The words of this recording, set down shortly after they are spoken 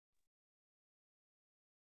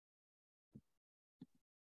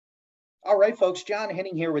All right, folks, John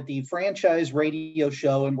Henning here with the Franchise Radio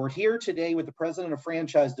Show, and we're here today with the President of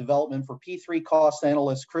Franchise Development for P3 Cost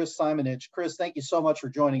Analysts, Chris Simonich. Chris, thank you so much for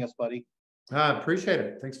joining us, buddy. I appreciate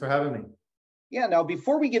it. Thanks for having me. Yeah, now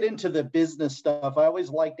before we get into the business stuff, I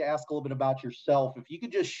always like to ask a little bit about yourself. If you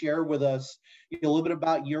could just share with us a little bit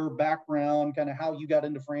about your background, kind of how you got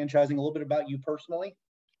into franchising, a little bit about you personally.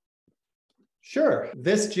 Sure.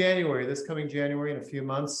 This coming January, in a few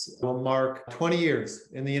months, will mark 20 years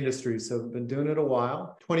in the industry. So I've been doing it a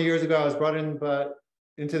while. 20 years ago, I was brought into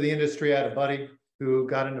the industry. I had a buddy who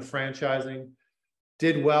got into franchising,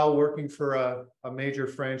 did well working for a major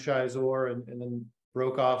franchisor, and then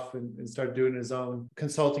broke off and started doing his own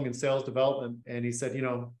consulting and sales development. And he said,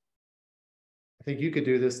 I think you could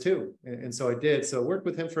do this too. And so I did. So I worked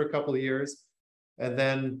with him for a couple of years. And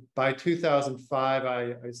then by 2005,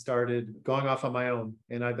 I started going off on my own,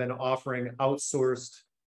 and I've been offering outsourced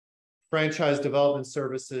franchise development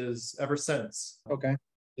services ever since. Okay.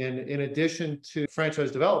 In addition to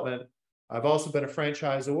franchise development, I've also been a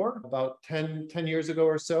franchisor. About 10 years ago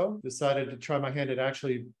or so, decided to try my hand at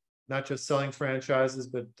actually not just selling franchises,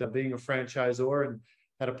 but being a franchisor, and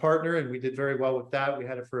had a partner, and we did very well with that. We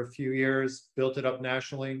had it for a few years, built it up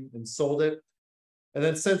nationally, and sold it. And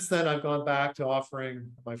then since then, I've gone back to offering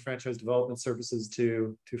my franchise development services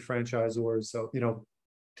to franchisors. So,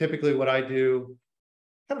 typically what I do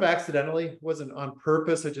kind of accidentally, wasn't on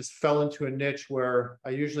purpose. I just fell into a niche where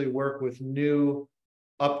I usually work with new,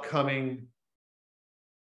 upcoming,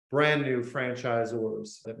 brand new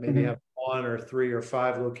franchisors that maybe have 1 or 3 or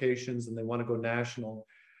 5 locations and they want to go national.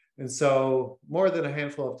 And so more than a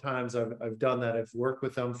handful of times I've done that. I've worked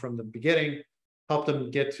with them from the beginning, help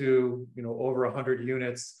them get to over 100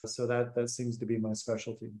 units. So that seems to be my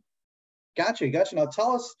specialty. Gotcha. Now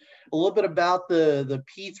tell us a little bit about the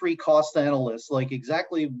P3 Cost Analysts. Like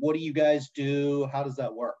exactly what do you guys do? How does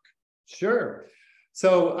that work? Sure.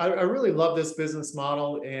 So I really love this business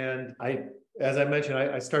model, and as I mentioned,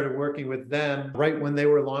 I started working with them right when they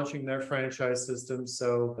were launching their franchise system.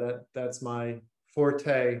 So that's my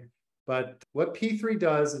forte. But what P3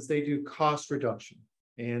 does is they do cost reduction,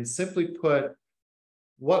 and simply put,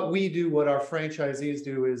 what we do, what our franchisees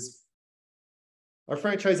do is our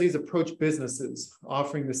franchisees approach businesses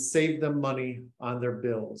offering to save them money on their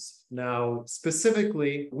bills. Now,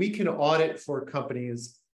 specifically, we can audit for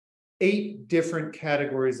companies 8 different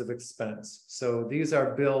categories of expense. So these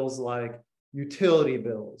are bills like utility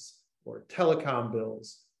bills or telecom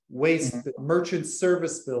bills, waste, merchant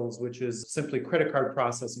service bills, which is simply credit card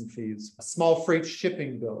processing fees, small freight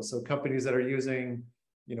shipping bills. So companies that are using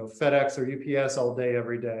FedEx or UPS all day,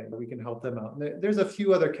 every day, we can help them out. And there's a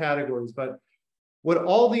few other categories, but what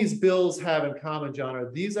all these bills have in common, John,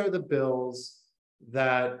 these are the bills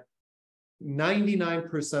that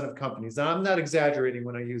 99% of companies, and I'm not exaggerating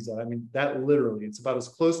when I use that. I mean, that literally, it's about as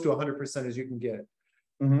close to 100% as you can get.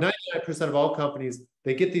 99% of all companies,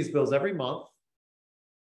 they get these bills every month,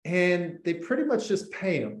 and they pretty much just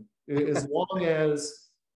pay them as long as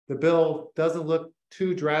the bill doesn't look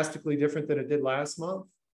too drastically different than it did last month.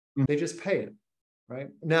 They just pay it, right?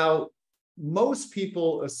 Now, most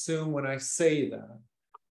people assume when I say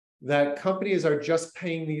that companies are just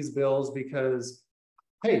paying these bills because,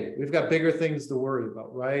 hey, we've got bigger things to worry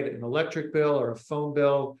about, right? An electric bill or a phone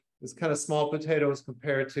bill is kind of small potatoes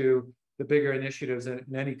compared to the bigger initiatives in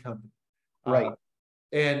any company. Right.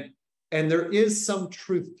 And there is some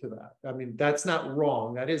truth to that. I mean, that's not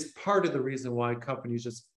wrong. That is part of the reason why companies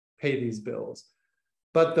just pay these bills.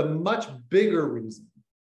 But the much bigger reason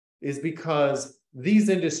is because these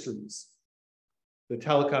industries, the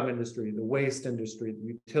telecom industry, the waste industry,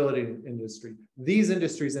 the utility industry, these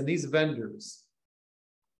industries and these vendors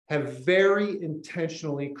have very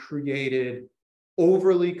intentionally created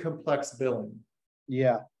overly complex billing.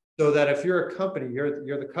 Yeah. So that if you're a company,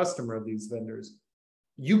 you're the customer of these vendors,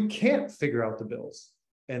 you can't figure out the bills.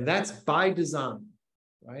 And that's by design,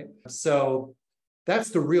 right? So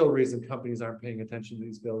that's the real reason companies aren't paying attention to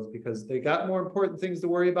these bills, because they got more important things to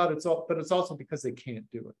worry about. But it's also because they can't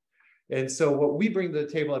do it. And so what we bring to the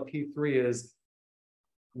table at P3 is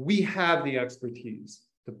we have the expertise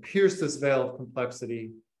to pierce this veil of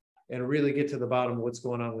complexity and really get to the bottom of what's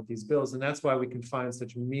going on with these bills. And that's why we can find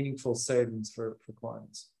such meaningful savings for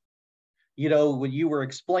clients. When you were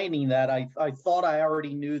explaining that, I thought I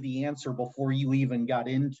already knew the answer before you even got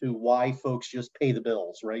into why folks just pay the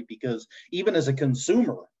bills, right? Because even as a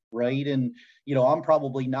consumer, right? And, I'm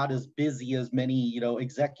probably not as busy as many,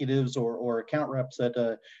 executives or account reps at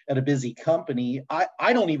a busy company.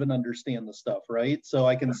 I don't even understand the stuff, right? So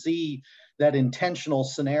I can see that intentional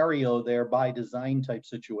scenario there by design type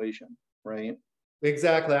situation, right?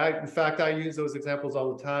 Exactly. In fact, I use those examples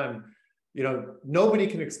all the time. nobody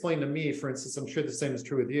can explain to me, for instance, I'm sure the same is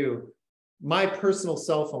true with you, my personal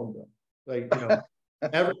cell phone bill. Like,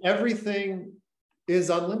 everything is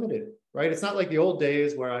unlimited, right? It's not like the old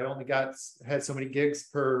days where I only had so many gigs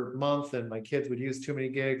per month and my kids would use too many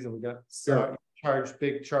gigs and we got charged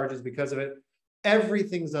big charges because of it.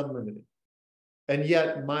 Everything's unlimited. And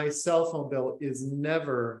yet my cell phone bill is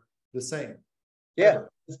never the same. Yeah.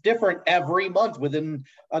 Ever. It's different every month within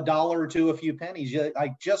 $1 to a few pennies.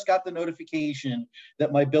 I just got the notification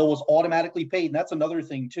that my bill was automatically paid. And that's another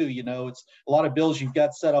thing too. It's a lot of bills you've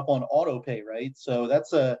got set up on auto pay, right? So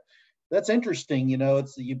that's interesting.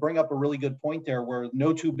 You bring up a really good point there where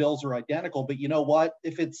no two bills are identical, but you know what?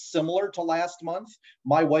 If it's similar to last month,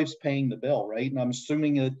 my wife's paying the bill, right? And I'm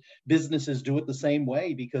assuming that businesses do it the same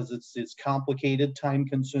way because it's complicated, time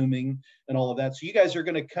consuming and all of that. So you guys are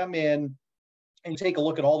going to come in and take a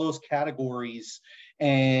look at all those categories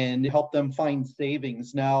and help them find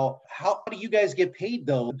savings. Now, how do you guys get paid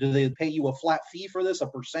though? Do they pay you a flat fee for this, a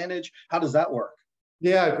percentage? How does that work?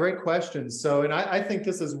 Yeah, great question. So, and I think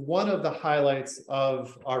this is one of the highlights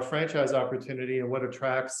of our franchise opportunity and what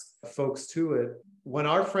attracts folks to it. When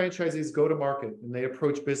our franchisees go to market and they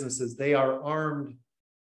approach businesses, they are armed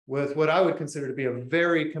with what I would consider to be a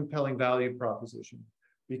very compelling value proposition,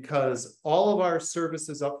 because all of our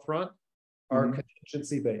services up front are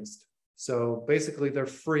contingency based. So basically they're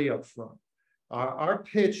free up front. Our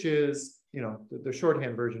pitch is, the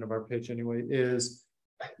shorthand version of our pitch anyway, is,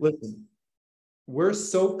 listen, we're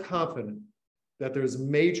so confident that there's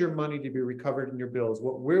major money to be recovered in your bills.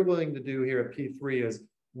 What we're willing to do here at P3 is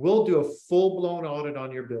we'll do a full-blown audit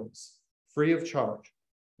on your bills, free of charge,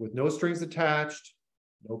 with no strings attached,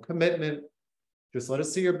 no commitment. Just let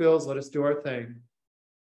us see your bills, let us do our thing.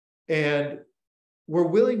 And we're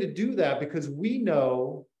willing to do that because we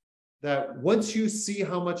know that once you see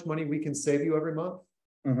how much money we can save you every month,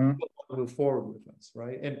 you'll move forward with us,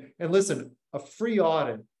 right? And listen, a free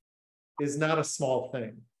audit is not a small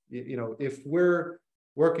thing. If we're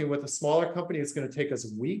working with a smaller company, it's going to take us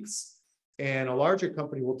weeks, and a larger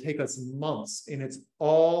company will take us months, and it's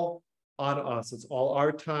all on us. It's all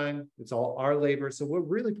our time. It's all our labor. So we're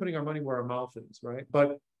really putting our money where our mouth is, right?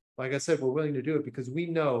 But like I said, we're willing to do it because we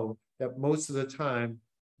know that most of the time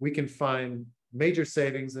we can find major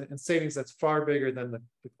savings, and savings that's far bigger than the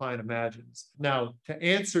client imagines. Now, to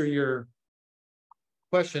answer your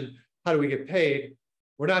question, how do we get paid?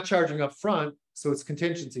 We're not charging up front, so it's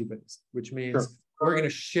contingency based, which means we're going to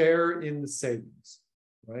share in the savings,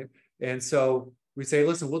 right? And so we say,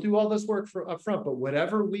 listen, we'll do all this work up front, but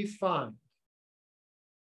whatever we find,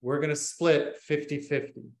 we're going to split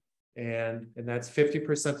 50-50. And that's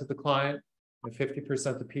 50% to the client and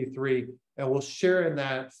 50% to P3. And we'll share in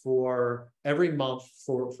that for every month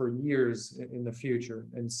for years in the future.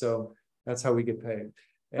 And so that's how we get paid.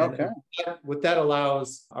 And what that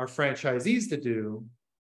allows our franchisees to do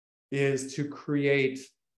is to create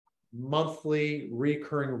monthly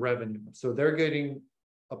recurring revenue. So they're getting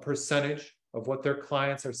a percentage of what their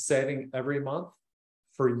clients are saving every month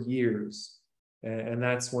for years. And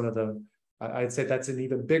that's one of the, I'd say that's an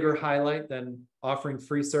even bigger highlight than offering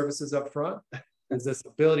free services up front, is this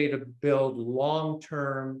ability to build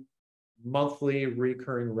long-term monthly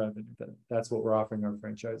recurring revenue. That's what we're offering our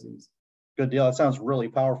franchisees. Good deal. That sounds really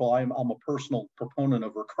powerful. I'm a personal proponent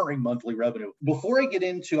of recurring monthly revenue. Before I get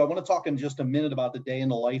into, I want to talk in just a minute about the day in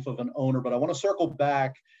the life of an owner, but I want to circle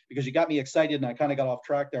back because you got me excited and I kind of got off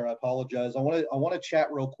track there. I apologize. I want to chat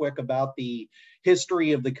real quick about the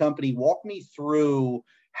history of the company. Walk me through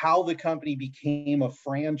how the company became a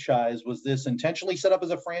franchise. Was this intentionally set up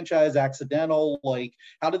as a franchise, accidental? Like,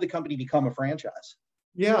 how did the company become a franchise?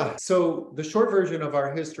 Yeah, so the short version of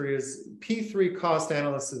our history is P3 Cost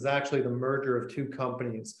Analysts is actually the merger of two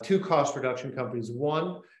companies, two cost reduction companies.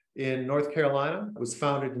 One in North Carolina was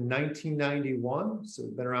founded in 1991, so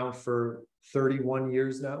it's been around for 31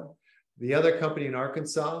 years now. The other company in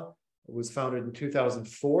Arkansas was founded in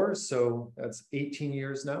 2004, so that's 18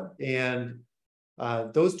 years now. And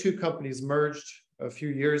those two companies merged a few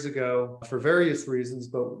years ago for various reasons,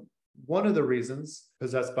 but one of the reasons,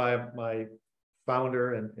 possessed by my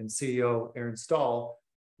founder and CEO, Aaron Stahl,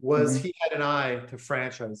 was he had an eye to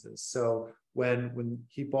franchises. So when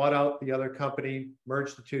he bought out the other company,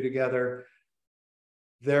 merged the two together,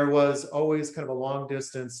 there was always kind of a long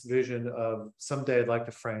distance vision of someday I'd like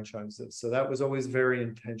to franchise this. So that was always very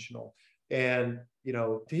intentional. And,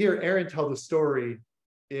 to hear Aaron tell the story,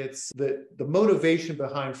 it's the motivation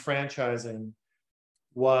behind franchising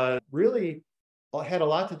was really had a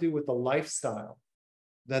lot to do with the lifestyle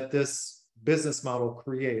that this business model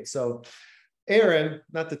creates. So Aaron,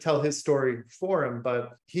 not to tell his story for him,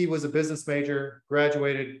 but he was a business major,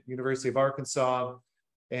 graduated University of Arkansas,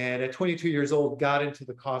 and at 22 years old, got into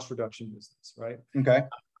the cost reduction business, right? Okay.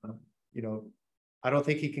 You know, I don't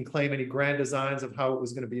think he can claim any grand designs of how it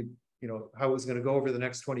was going to be, how it was going to go over the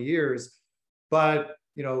next 20 years. But,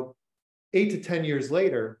 8 to 10 years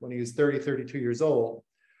later, when he was 30, 32 years old,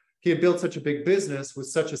 he had built such a big business with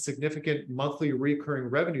such a significant monthly recurring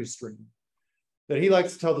revenue stream that he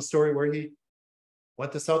likes to tell the story where he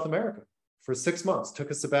went to South America for 6 months, took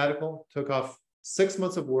a sabbatical, took off 6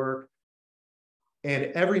 months of work. And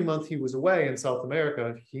every month he was away in South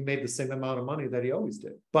America, he made the same amount of money that he always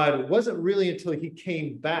did. But it wasn't really until he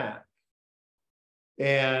came back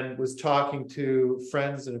and was talking to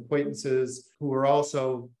friends and acquaintances who were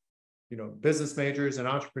also, business majors and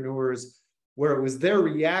entrepreneurs, where it was their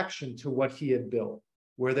reaction to what he had built,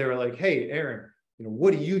 where they were like, hey, Aaron,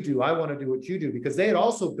 what do you do? I want to do what you do, because they had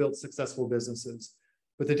also built successful businesses.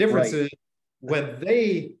 But the difference is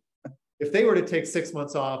if they were to take 6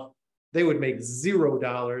 months off, they would make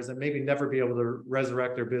 $0 and maybe never be able to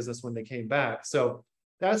resurrect their business when they came back. So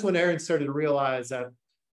that's when Aaron started to realize that,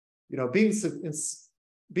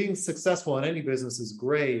 being successful in any business is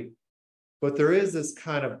great, but there is this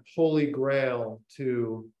kind of holy grail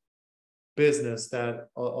to business that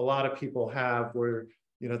a lot of people have, where,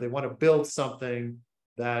 they want to build something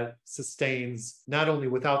that sustains not only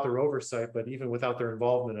without their oversight, but even without their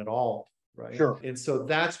involvement at all. Right. Sure. And so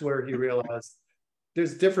that's where he realized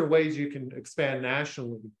there's different ways you can expand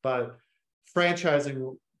nationally, but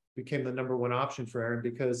franchising became the number one option for Aaron,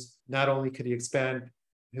 because not only could he expand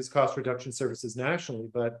his cost reduction services nationally,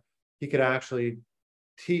 but he could actually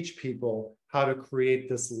teach people how to create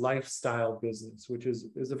this lifestyle business, which is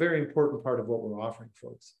a very important part of what we're offering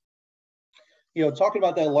folks. Talking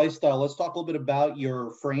about that lifestyle, let's talk a little bit about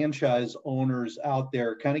your franchise owners out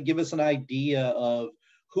there. Kind of give us an idea of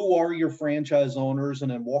who are your franchise owners,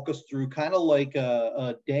 and then walk us through kind of like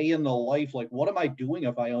a day in the life. Like, what am I doing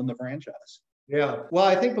if I own the franchise? Yeah. Well,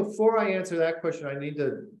 I think before I answer that question, I need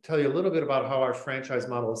to tell you a little bit about how our franchise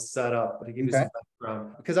model is set up, to give you some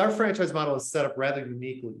background, because our franchise model is set up rather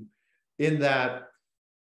uniquely in that,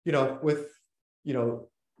 with,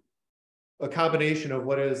 a combination of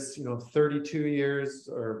what is, 32 years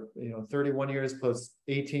or, 31 years plus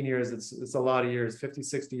 18 years. It's a lot of years, 50,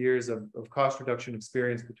 60 years of cost reduction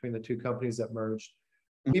experience between the two companies that merged.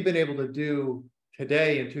 We've been able to do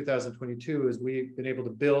today in 2022 is we've been able to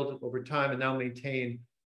build over time and now maintain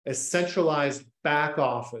a centralized back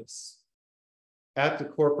office at the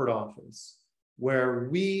corporate office, where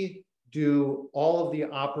we do all of the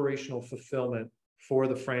operational fulfillment for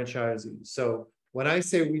the franchisees. So when I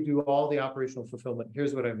say we do all the operational fulfillment,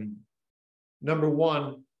 here's what I mean. Number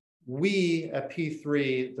one, we at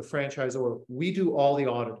P3, the franchisor, we do all the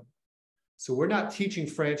auditing. So we're not teaching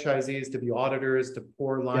franchisees to be auditors, to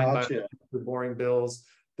pour line by line the boring bills.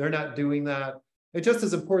 They're not doing that. And just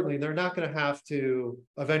as importantly, they're not going to have to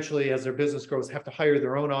eventually, as their business grows, have to hire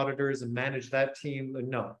their own auditors and manage that team.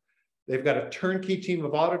 No, they've got a turnkey team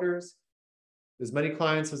of auditors. As many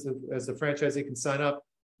clients as the franchisee can sign up,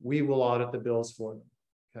 we will audit the bills for them.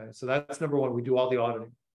 Okay, so that's number one. We do all the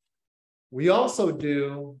auditing. We also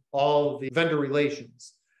do all the vendor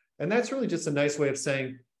relations. And that's really just a nice way of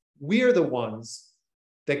saying we are the ones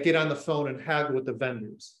that get on the phone and haggle with the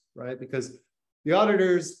vendors, right? Because the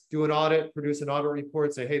auditors do an audit, produce an audit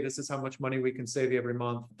report, say, hey, this is how much money we can save you every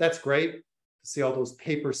month. That's great to see all those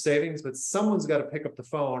paper savings, but someone's got to pick up the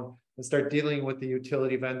phone and start dealing with the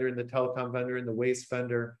utility vendor and the telecom vendor and the waste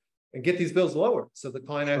vendor and get these bills lower so the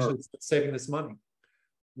client actually is saving this money.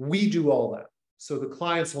 We do all that. So the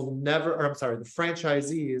clients will never, or I'm sorry, the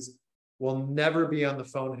franchisees will never be on the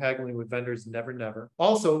phone haggling with vendors, never, never.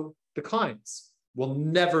 Also, the clients will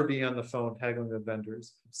never be on the phone haggling with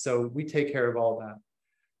vendors. So we take care of all that.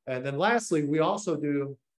 And then lastly, we also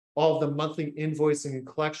do all of the monthly invoicing and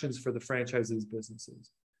collections for the franchisees'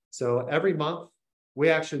 businesses. So every month, we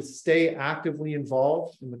actually stay actively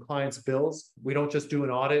involved in the client's bills. We don't just do an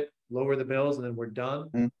audit, lower the bills, and then we're done.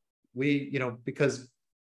 Mm-hmm. We, because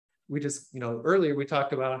we just, earlier we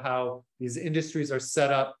talked about how these industries are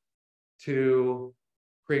set up to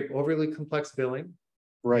create overly complex billing.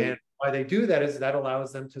 Right. And why they do that is that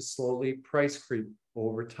allows them to slowly price creep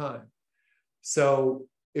over time. So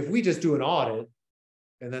if we just do an audit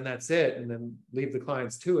and then that's it, and then leave the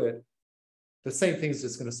clients to it, the same thing is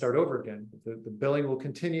just going to start over again. The billing will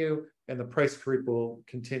continue and the price creep will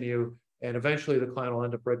continue. And eventually the client will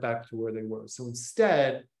end up right back to where they were. So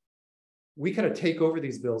instead, we kind of take over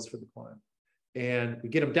these bills for the client and we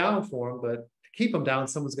get them down for them, but to keep them down,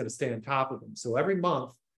 someone's going to stay on top of them. So every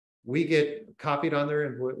month we get copied on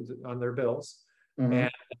their bills,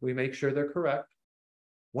 and we make sure they're correct.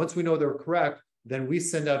 Once we know they're correct, then we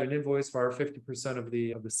send out an invoice for our 50% of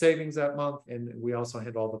the savings that month, and we also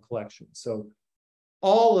handle all the collections. So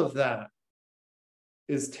all of that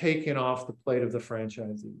is taken off the plate of the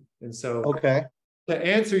franchisee. And so to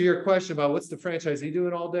answer your question about what's the franchisee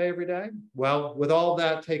doing all day, every day? Well, with all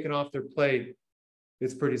that taken off their plate,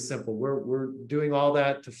 it's pretty simple. We're doing all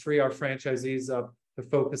that to free our franchisees up to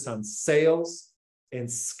focus on sales and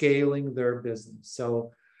scaling their business.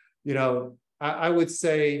 So, you know, I would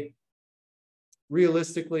say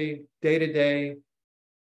realistically, day to day,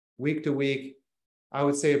 week to week, I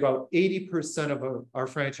would say about 80% of our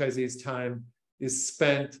franchisees' time is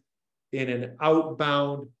spent in an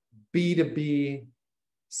outbound B2B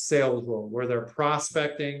sales role where they're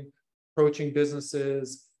prospecting, approaching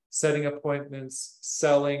businesses, setting appointments,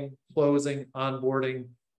 selling, closing, onboarding.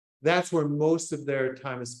 That's where most of their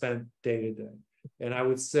time is spent day to day. And I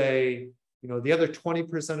would say, you know, the other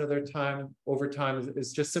 20% of their time over time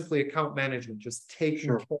is just simply account management, just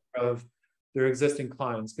taking care of their existing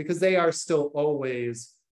clients, because they are still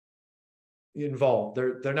always involved.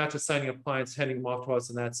 They're not just signing up clients, handing them off to us,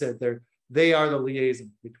 and that's it. They are the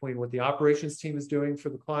liaison between what the operations team is doing for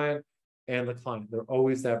the client and the client. They're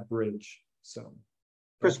always that bridge. So,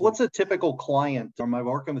 Chris, what's a typical client? Am I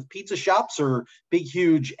working with pizza shops or big,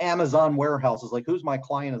 huge Amazon warehouses? Like, who's my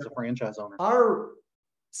client as a franchise owner? Our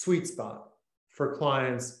sweet spot for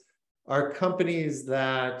clients are companies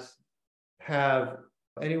that have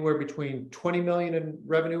anywhere between 20 million in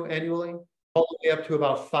revenue annually, all the way up to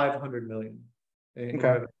about 500 million in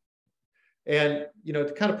revenue. And, you know,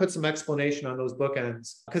 to kind of put some explanation on those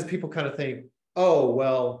bookends, because people kind of think, oh,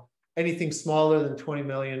 well, anything smaller than 20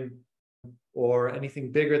 million or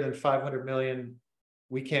anything bigger than 500 million,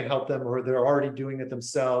 we can't help them, or they're already doing it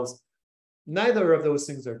themselves. Neither of those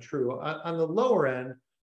things are true. On the lower end,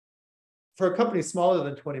 for a company smaller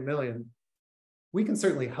than 20 million, we can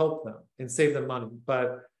certainly help them and save them money.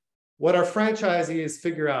 But what our franchisees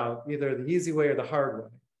figure out, either the easy way or the hard way,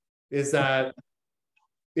 is that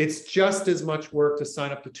it's just as much work to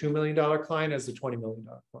sign up the $2 million client as the $20 million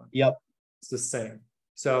client. Yep. It's the same.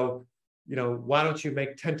 So, you know, why don't you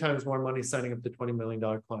make 10 times more money signing up the $20 million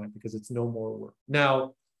client? Because it's no more work.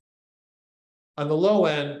 Now, on the low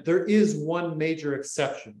end, there is one major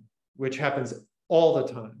exception, which happens all the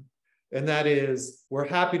time. And that is, we're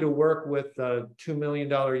happy to work with a $2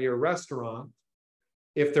 million a year restaurant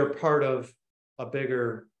if they're part of a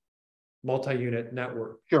bigger multi-unit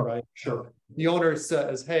network. Right? Sure. The owner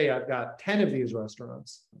says, hey, I've got 10 of these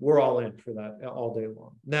restaurants. We're all in for that all day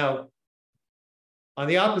long. Now, on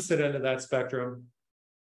the opposite end of that spectrum,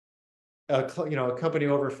 a company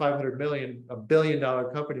over 500 million, $1 billion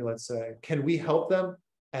company, let's say, can we help them?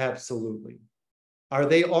 Absolutely. Are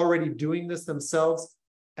they already doing this themselves?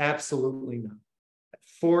 Absolutely not.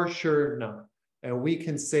 For sure not. And we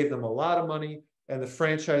can save them a lot of money, and the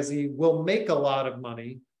franchisee will make a lot of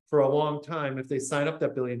money for a long time if they sign up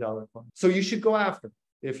that $1 billion client. So you should go after it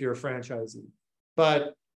if you're a franchisee.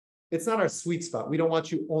 But it's not our sweet spot. We don't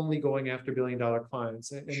want you only going after $1 billion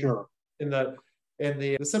clients. And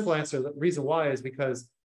the simple answer, the reason why is because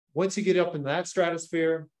once you get up in that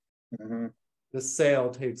stratosphere, the sale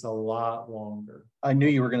takes a lot longer. I knew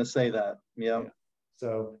you were going to say that. Yeah.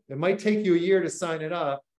 So it might take you a year to sign it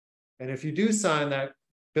up. And if you do sign that $1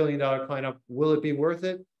 billion client up, will it be worth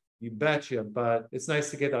it? You betcha. But it's nice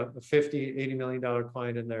to get a $50, $80 million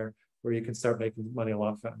client in there where you can start making money a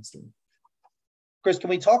lot faster. Chris, can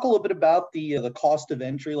we talk a little bit about the cost of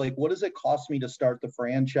entry? Like, what does it cost me to start the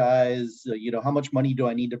franchise? How much money do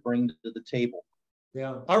I need to bring to the table?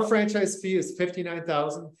 Yeah, our franchise fee is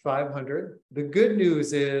 $59,500. The good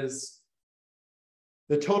news is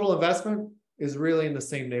the total investment is really in the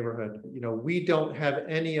same neighborhood. We don't have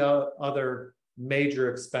any other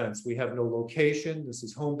major expense. We have no location. This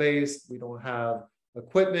is home-based. We don't have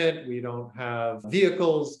equipment. We don't have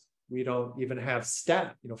vehicles. We don't even have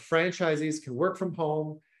staff. Franchisees can work from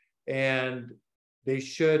home, and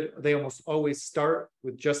they almost always start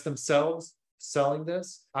with just themselves selling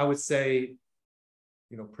this. I would say,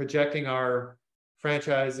 projecting our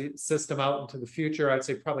franchise system out into the future, I'd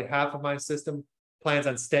say probably half of my system plans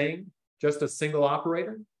on staying just a single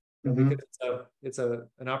operator, because it's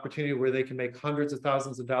an opportunity where they can make hundreds of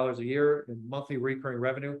thousands of dollars a year in monthly recurring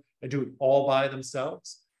revenue and do it all by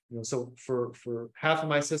themselves. So for half of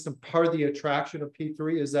my system, part of the attraction of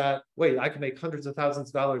P3 is that, wait, I can make hundreds of thousands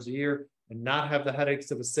of dollars a year and not have the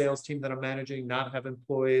headaches of a sales team that I'm managing, not have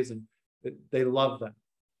employees, and they love that.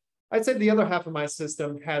 I'd say the other half of my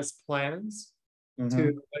system has plans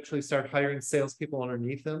to eventually start hiring salespeople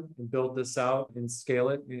underneath them and build this out and scale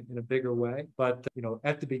it in a bigger way. But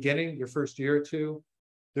at the beginning, your first year or two,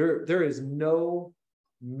 there is no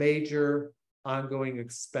major ongoing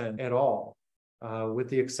expense at all, with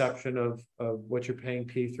the exception of what you're paying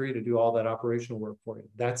P3 to do all that operational work for you.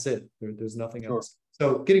 That's it. There's nothing else.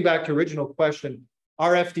 So getting back to original question,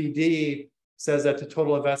 our FDD says that the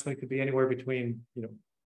total investment could be anywhere between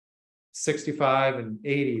 65 and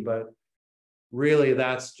 80, but really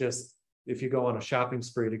that's just if you go on a shopping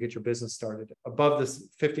spree to get your business started. Above this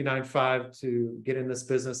 59.5 to get in this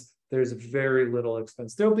business, there's very little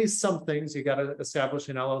expense. There'll be some things you got to establish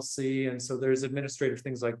an LLC, and so there's administrative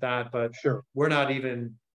things like that. But we're not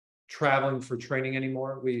even traveling for training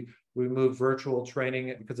anymore. We moved virtual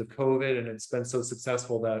training because of COVID, and it's been so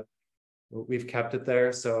successful that we've kept it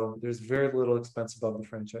there. So there's very little expense above the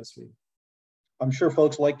franchise fee. I'm sure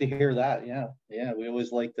folks like to hear that. Yeah, we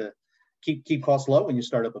always like to keep costs low when you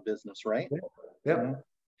start up a business, right? Yeah.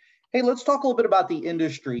 Hey, let's talk a little bit about the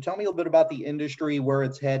industry. Tell me a little bit about the industry, where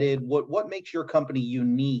it's headed. What makes your company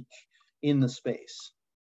unique in the space?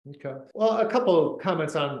 Okay. Well, a couple of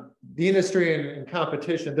comments on the industry and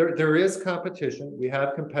competition. There is competition. We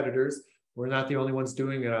have competitors. We're not the only ones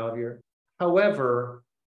doing it out here. However,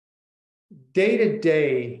 day to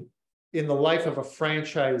day in the life of a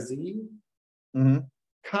franchisee,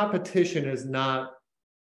 competition is not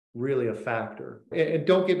really a factor. And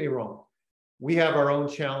don't get me wrong, we have our own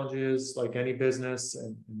challenges like any business,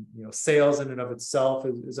 and sales in and of itself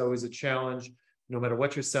is always a challenge, no matter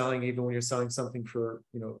what you're selling, even when you're selling something for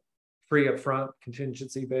free upfront,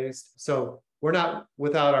 contingency based. So we're not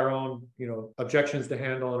without our own objections to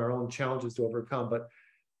handle and our own challenges to overcome, but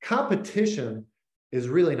competition is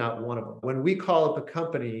really not one of them. When we call up a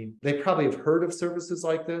company, they probably have heard of services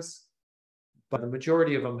like this, but the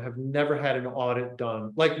majority of them have never had an audit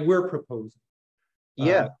done like we're proposing.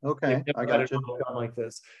 Okay, I got you. Done like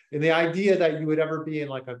this. And the idea that you would ever be in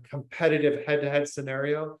like a competitive head-to-head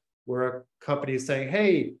scenario where a company is saying,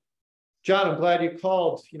 hey, John, I'm glad you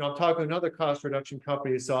called. I'm talking to another cost reduction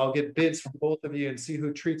company, so I'll get bids from both of you and see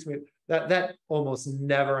who treats me. That almost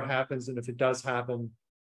never happens. And if it does happen,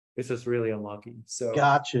 it's just really unlucky. So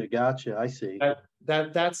gotcha. I see.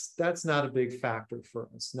 That's not a big factor for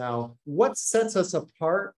us. Now, what sets us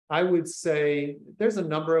apart? I would say there's a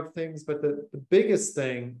number of things, but the biggest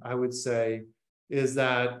thing I would say is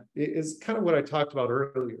that it is kind of what I talked about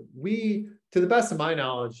earlier. We, to the best of my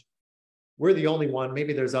knowledge, we're the only one.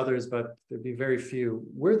 Maybe there's others, but there'd be very few.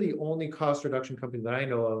 We're the only cost reduction company that I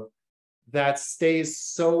know of that stays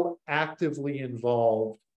so actively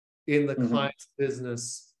involved in the client's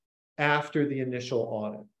business after the initial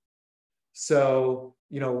audit. So,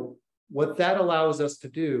 what that allows us to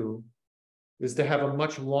do is to have a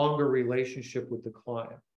much longer relationship with the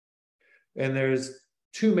client. And there's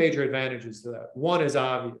two major advantages to that. One is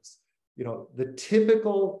obvious. The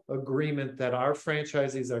typical agreement that our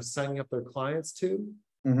franchisees are signing up their clients to,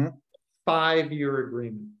 5-year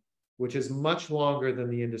agreement, which is much longer than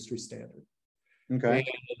the industry standard. Okay.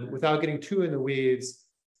 And without getting too in the weeds,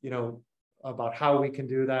 about how we can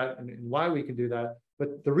do that and why we can do that.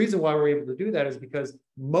 But the reason why we're able to do that is because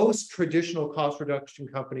most traditional cost reduction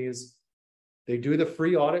companies, they do the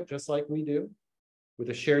free audit just like we do, with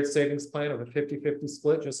a shared savings plan of a 50-50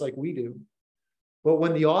 split, just like we do. But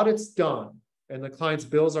when the audit's done and the client's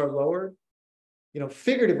bills are lowered,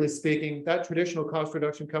 figuratively speaking, that traditional cost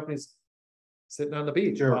reduction company's sitting on the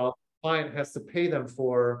beach while the client has to pay them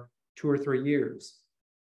for 2 or 3 years.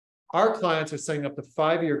 Our clients are signing up to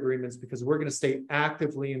 5-year agreements because we're going to stay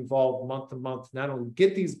actively involved month to month, not only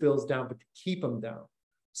get these bills down, but to keep them down.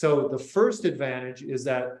 So the first advantage is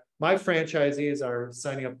that my franchisees are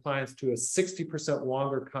signing up clients to a 60%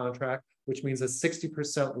 longer contract, which means a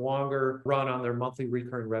 60% longer run on their monthly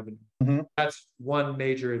recurring revenue. That's one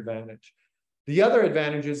major advantage. The other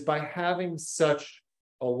advantage is by having such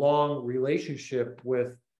a long relationship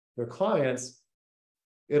with their clients,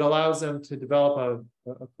 it allows them to develop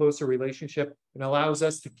a closer relationship and allows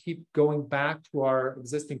us to keep going back to our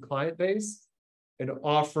existing client base and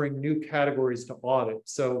offering new categories to audit.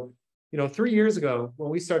 So, 3 years ago, when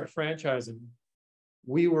we started franchising,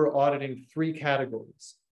 we were auditing 3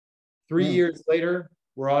 categories. 3 years later,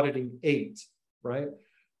 we're auditing 8, right?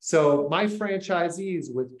 So my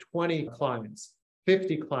franchisees with 20 clients,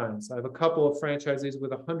 50 clients, I have a couple of franchisees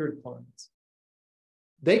with 100 clients.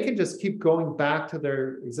 They can just keep going back to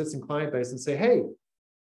their existing client base and say, hey,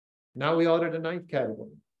 now we audit a 9th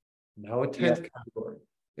category, now a 10th category,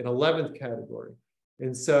 an 11th category.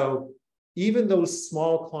 And so even those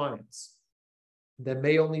small clients that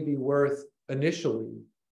may only be worth initially,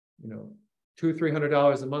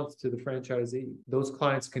 $200-300 a month to the franchisee. Those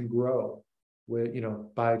clients can grow with,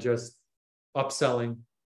 by just upselling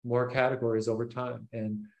more categories over time.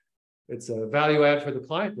 And it's a value add for the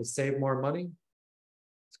client to save more money.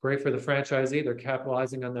 It's great for the franchisee. They're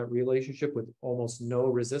capitalizing on that relationship with almost no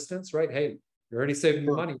resistance, right? Hey, you're already saving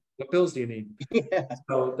me money. What bills do you need? Yeah.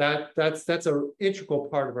 So that's an integral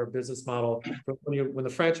part of our business model. When the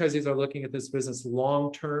franchisees are looking at this business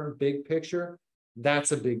long-term, big picture,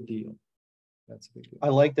 that's a big deal. That's a big deal. I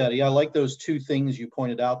like that. Yeah, I like those two things you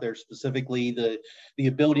pointed out there, specifically the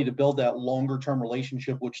ability to build that longer term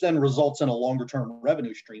relationship, which then results in a longer term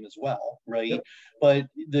revenue stream as well, right? Yep. But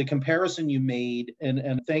the comparison you made,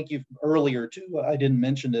 and thank you earlier too, I didn't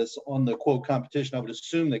mention this on the quote competition. I would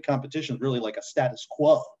assume that competition is really like a status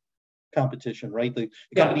quo competition, right? The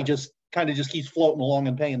company just kind of just keeps floating along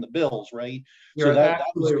and paying the bills, right? You're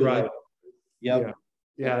absolutely right. Yep.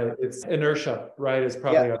 Yeah, it's inertia, right? Is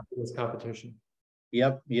probably our biggest competition.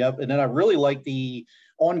 Yep. And then I really like the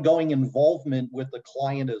ongoing involvement with the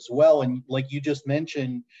client as well. And like you just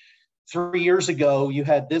mentioned, 3 years ago, you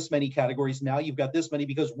had this many categories. Now you've got this many,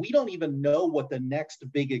 because we don't even know what the next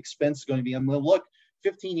big expense is going to be. I mean, look,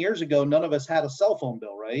 15 years ago, none of us had a cell phone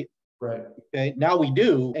bill, right? Right. Okay. Now we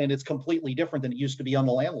do, and it's completely different than it used to be on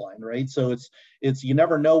the landline, right? So it's you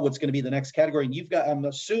never know what's going to be the next category. And I'm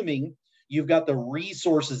assuming you've got the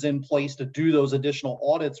resources in place to do those additional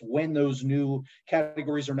audits when those new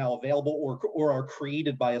categories are now available or are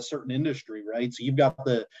created by a certain industry, right? So you've got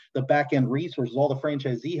the back end resources. All the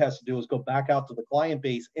franchisee has to do is go back out to the client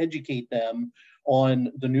base, educate them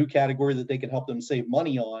on the new category that they can help them save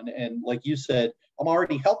money on. And like you said, I'm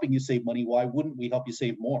already helping you save money. Why wouldn't we help you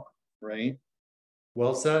save more, right?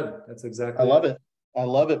 Well said. That's exactly I love it. I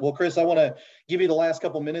love it. Well, Chris, I want to give you the last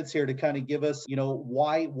couple minutes here to kind of give us,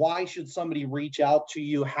 why should somebody reach out to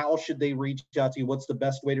you? How should they reach out to you? What's the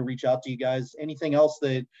best way to reach out to you guys? Anything else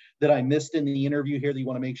that I missed in the interview here that you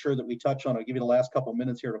want to make sure that we touch on? I'll give you the last couple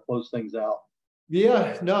minutes here to close things out.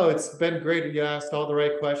 Yeah, no, it's been great. You asked all the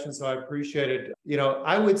right questions, so I appreciate it.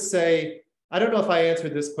 I would say, I don't know if I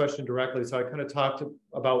answered this question directly, so I kind of talked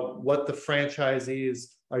about what the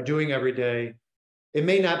franchisees are doing every day. It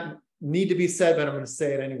may not need to be said, but I'm going to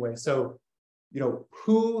say it anyway. So,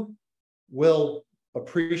 who will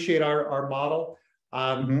appreciate our model?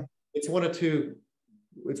 It's one of two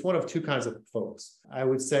kinds of folks. I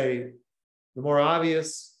would say the more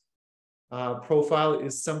obvious profile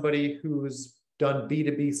is somebody who's done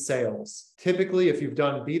B2B sales. Typically, if you've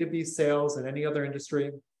done B2B sales in any other industry,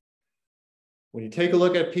 when you take a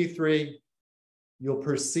look at P3, you'll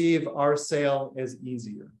perceive our sale as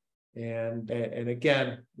easier. And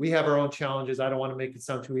again, we have our own challenges. I don't want to make it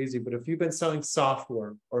sound too easy, but if you've been selling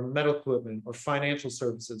software or medical equipment or financial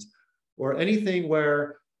services or anything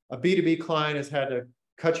where a B2B client has had to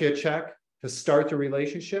cut you a check to start the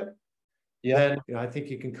relationship, then I think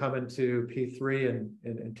you can come into P3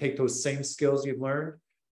 and take those same skills you've learned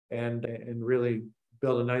and really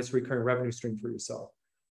build a nice recurring revenue stream for yourself.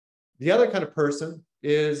 The other kind of person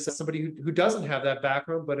is somebody who doesn't have that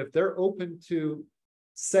background, but if they're open to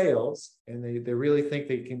sales and they really think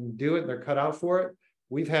they can do it and they're cut out for it.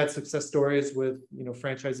 We've had success stories with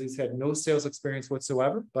franchisees had no sales experience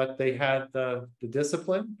whatsoever, but they had the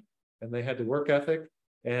discipline and they had the work ethic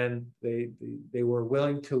and they were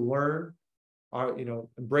willing to learn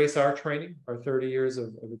embrace our training, our 30 years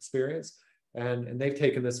of experience, and they've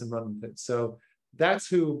taken this and run with it. So that's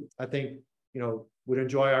who I think would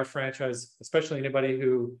enjoy our franchise, especially anybody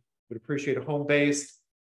who would appreciate a home-based,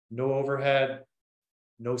 no overhead,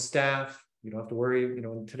 no staff. You don't have to worry,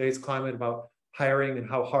 in today's climate about hiring and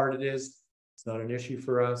how hard it is. It's not an issue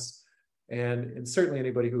for us. And certainly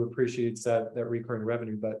anybody who appreciates that recurring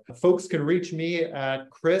revenue. But folks can reach me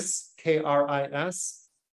at Chris, K-R-I-S,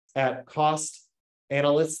 at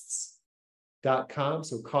costanalysts.com.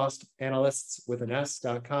 So costanalysts with an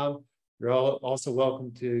S.com. You're also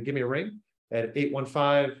welcome to give me a ring at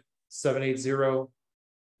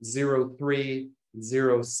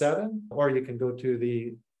 815-780-0307, or you can go to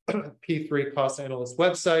the P3 Cost Analyst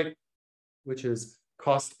website, which is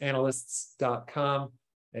costanalysts.com,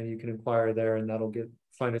 and you can inquire there, and that'll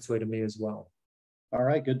find its way to me as well. All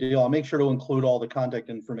right, good deal. I'll make sure to include all the contact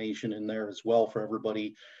information in there as well for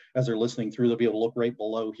everybody as they're listening through. They'll be able to look right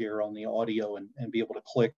below here on the audio and be able to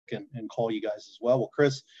click and call you guys as well. Well,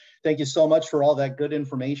 Chris, thank you so much for all that good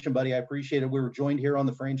information, buddy. I appreciate it. We were joined here on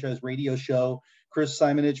the Franchise Radio Show. Chris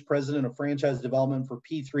Simonage, President of Franchise Development for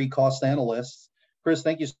P3 Cost Analysts. Chris,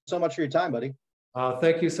 thank you so much for your time, buddy.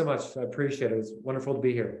 Thank you so much. I appreciate it. It was wonderful to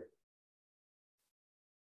be here.